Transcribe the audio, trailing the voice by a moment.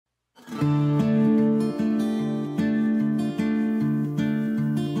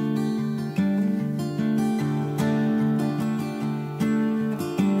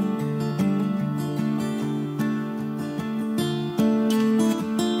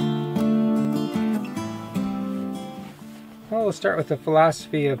we'll start with the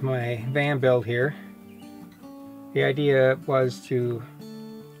philosophy of my van build here. The idea was to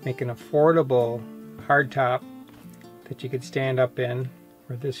make an affordable hardtop that you could stand up in.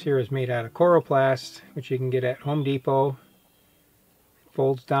 Where this here is made out of Coroplast, which you can get at Home Depot. It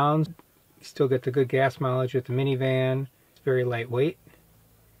folds down. You still get the good gas mileage with the minivan. It's very lightweight,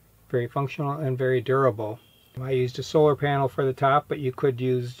 very functional, and very durable. I used a solar panel for the top, but you could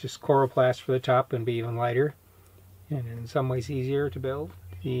use just Coroplast for the top and be even lighter, and in some ways easier to build.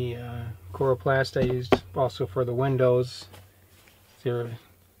 The Coroplast I used also for the windows. They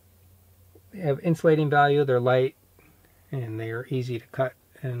have insulating value, they're light, and they are easy to cut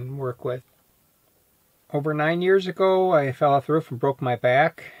and work with. Over 9 years ago, I fell off the roof and broke my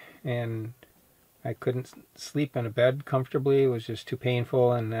back, and I couldn't sleep in a bed comfortably. It was just too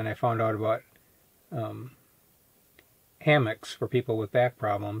painful, and then I found out about hammocks for people with back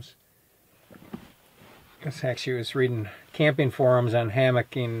problems. I actually was reading camping forums on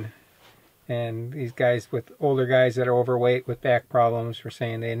hammocking, and these guys, older guys that are overweight with back problems, were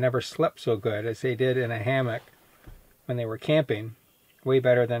saying they had never slept so good as they did in a hammock when they were camping. Way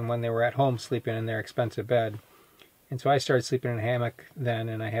better than when they were at home sleeping in their expensive bed. And so I started sleeping in a hammock then,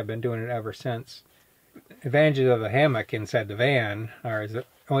 and I have been doing it ever since. Advantages of the hammock inside the van are it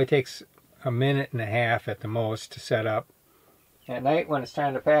only takes a minute and a half at the most to set up. At night when it's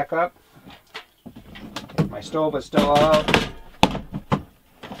time to pack up, if my stove is still out,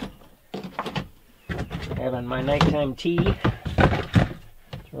 having my nighttime tea,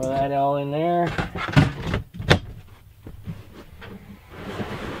 throw that all in there.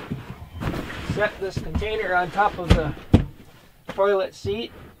 Set this container on top of the toilet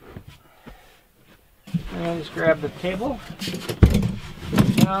seat, and just grab the table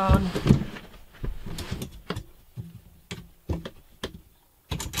down,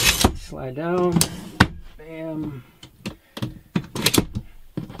 slide down, bam.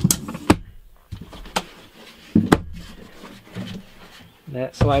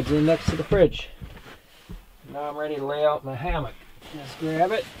 That slides in next to the fridge. Now I'm ready to lay out my hammock. Just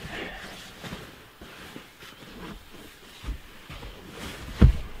grab it.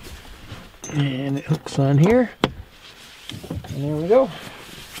 And it hooks on here. And there we go.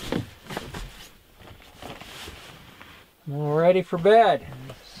 I'm all ready for bed.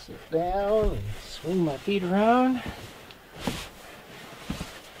 Sit down and swing my feet around.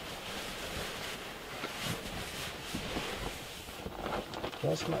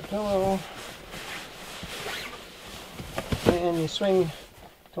 Adjust my pillow. And you swing.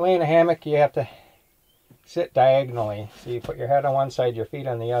 To lay in a hammock, you have to sit diagonally. So you put your head on one side, your feet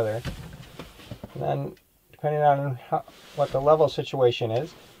on the other. And then, depending on what the level situation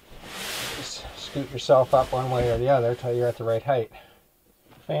is, just scoot yourself up one way or the other until you're at the right height.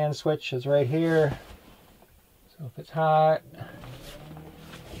 Fan switch is right here. So if it's hot,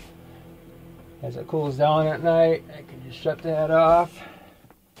 as it cools down at night, I can just shut that off.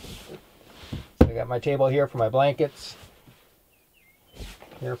 So I got my table here for my blankets.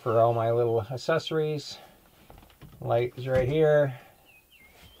 Here for all my little accessories. Light is right here.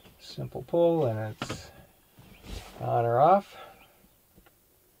 Simple pull and it's on or off.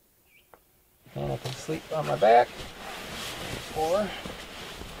 And I can sleep on my back or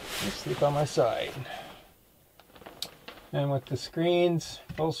just sleep on my side. And with the screens,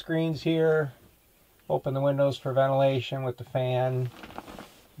 full screens here, open the windows for ventilation with the fan,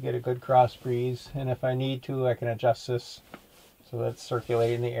 get a good cross breeze. And if I need to, I can adjust this so that it's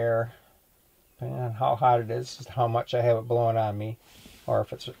circulating the air. Depending on how hot it is, just how much I have it blowing on me. Or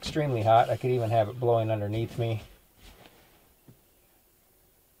if it's extremely hot, I could even have it blowing underneath me.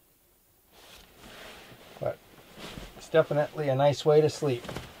 But it's definitely a nice way to sleep.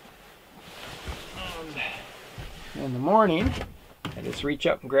 And in the morning, I just reach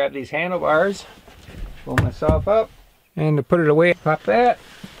up and grab these handlebars, pull myself up, and to put it away, pop that,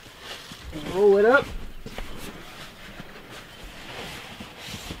 and roll it up.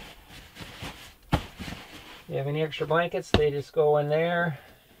 If you have any extra blankets, they just go in there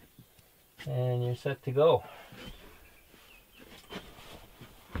and you're set to go.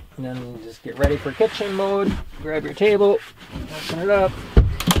 And then you just get ready for kitchen mode. Grab your table, open it up.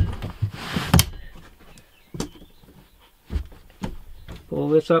 Pull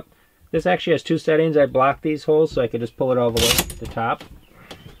this up. This actually has two settings. I blocked these holes so I could just pull it all the way to the top.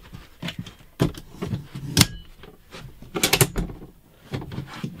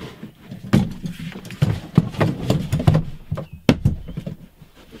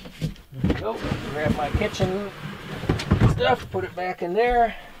 Go. Grab my kitchen stuff, put it back in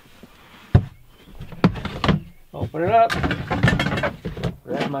there. Open it up.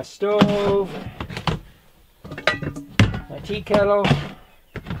 Grab my stove, my tea kettle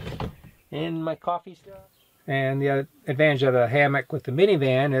and my coffee stuff. And the advantage of the hammock with the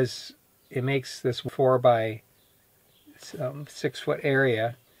minivan is it makes this 4 by 6 foot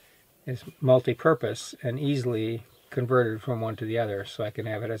area is multi-purpose and easily converted from one to the other. So I can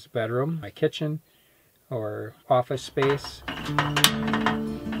have it as a bedroom, my kitchen, or office space. Time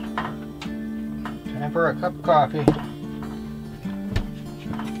for a cup of coffee.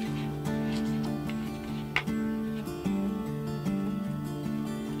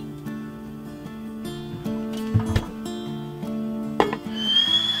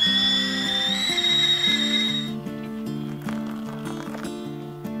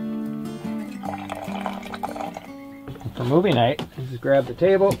 For movie night, I just grab the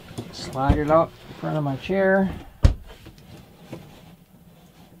table, slide it out in front of my chair.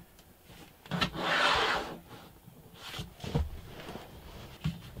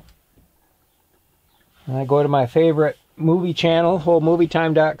 And I go to my favorite movie channel,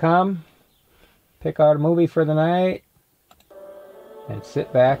 wholemovietime.com, pick out a movie for the night, and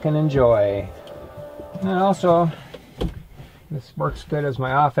sit back and enjoy. And also, this works good as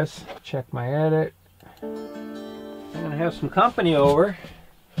my office. Check my edit. I'm going to have some company over.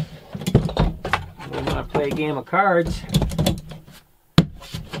 We want to play a game of cards.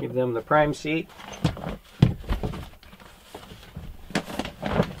 Give them the prime seat.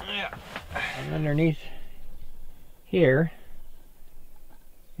 Yeah. And underneath here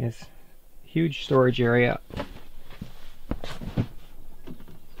is a huge storage area.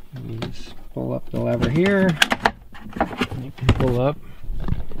 You just pull up the lever here. You can pull up.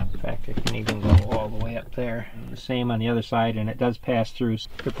 In fact, it can even go all the way up there. And the same on the other side, and it does pass through.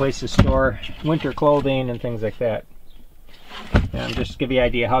 Good place to store winter clothing and things like that. And just to give you an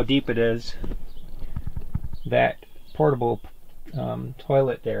idea how deep it is, that portable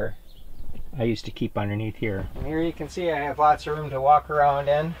toilet there, I used to keep underneath here. And here you can see I have lots of room to walk around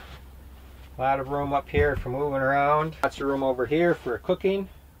in. A lot of room up here for moving around. Lots of room over here for cooking.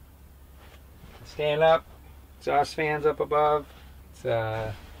 Stand up, exhaust fans up above. It's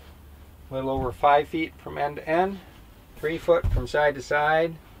a little over 5 feet from end to end, 3 foot from side to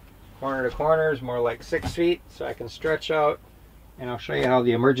side. Corner to corner is more like 6 feet, so I can stretch out. And I'll show you how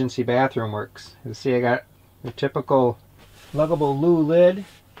the emergency bathroom works. You see I got the typical luggable loo lid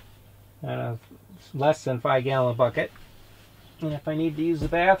and a less than 5-gallon bucket. And if I need to use the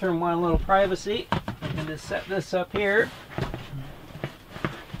bathroom, want a little privacy, I can just set this up here.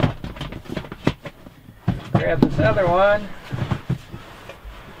 Grab this other one.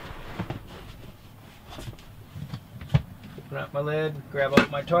 Open up my lid, grab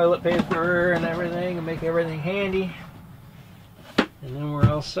out my toilet paper and everything, and make everything handy. And then we're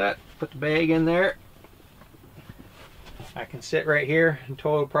all set. Put the bag in there. I can sit right here in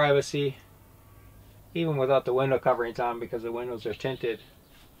total privacy, even without the window coverings on because the windows are tinted.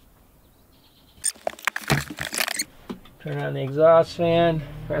 Turn on the exhaust fan,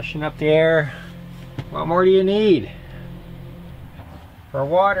 freshen up the air. What more do you need? For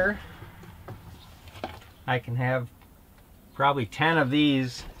water, I can have probably 10 of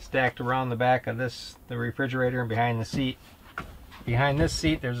these stacked around the back of the refrigerator and behind the seat. Behind this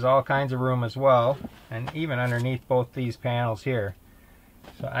seat there's all kinds of room as well, and even underneath both these panels here.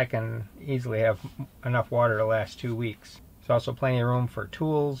 So I can easily have enough water to last 2 weeks. There's also plenty of room for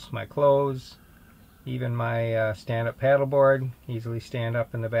tools, my clothes, even my stand-up paddleboard. Easily stand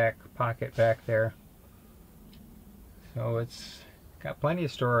up in the back pocket back there. So it's got plenty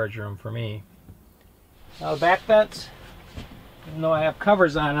of storage room for me. Now the back vents, even though I have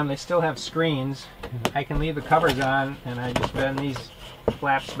covers on them, they still have screens. I can leave the covers on and I just bend these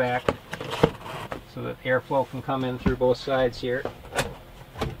flaps back so that airflow can come in through both sides here.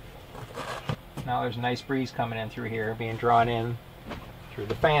 Now there's a nice breeze coming in through here, being drawn in through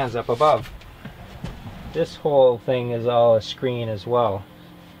the fans up above. This whole thing is all a screen as well.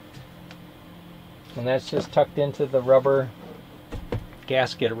 And that's just tucked into the rubber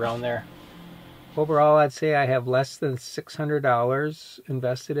gasket around there. Overall, I'd say I have less than $600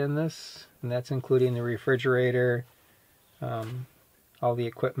 invested in this, and that's including the refrigerator, all the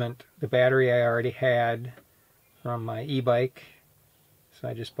equipment. The battery I already had from my e-bike, so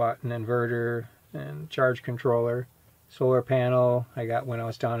I just bought an inverter and charge controller. Solar panel I got when I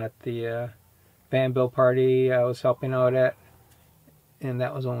was down at the van build party I was helping out at, and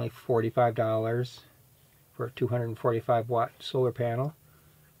that was only $45 for a 245 watt solar panel.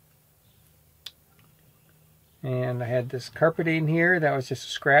 And I had this carpeting here that was just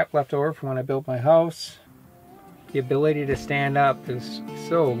a scrap left over from when I built my house. The ability to stand up is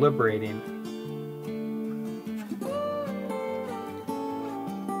so liberating.